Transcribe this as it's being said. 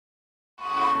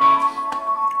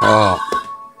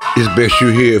It's best you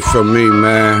hear it from me,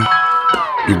 man.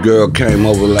 Your girl came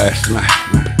over last night,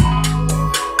 man.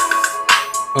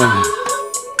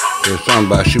 There's something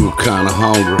about she was kinda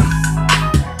hungry.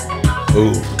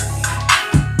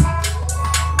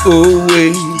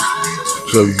 Ooh-wee.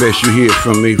 So it's best you hear it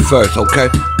from me first, okay?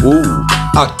 Ooh,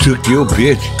 I took your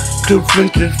bitch to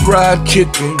French's Fried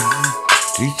Chicken.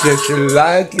 She said she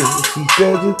liked it. She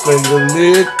said it's a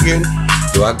licking.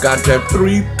 So I got that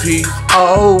 3-piece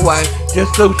all white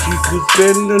just so she could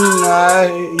spend the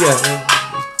night, yeah.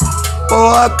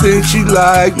 Oh, I think she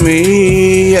like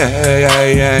me, yeah.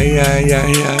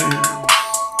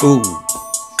 Ooh,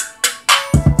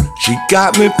 she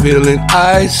got me feeling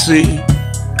icy.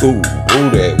 Ooh,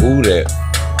 that.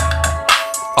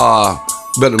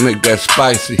 Better make that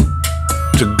spicy.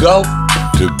 To go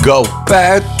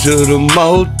back to the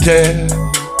motel.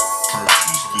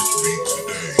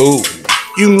 Ooh,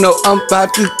 you know I'm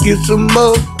about to get some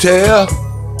motel.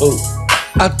 Ooh,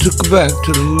 I took her back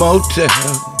to the motel.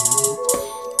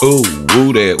 Ooh,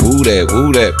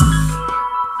 that.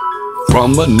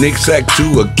 From a knick-sack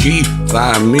to a key,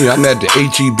 find me. I'm at the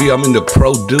HEB, I'm in the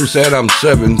produce, and I'm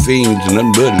serving fiends,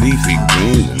 nothing but leafy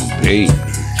greens and baby.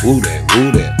 Ooh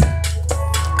that.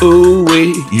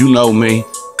 Ooh-wee, you know me.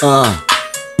 Ow.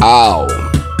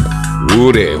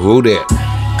 Ooh that.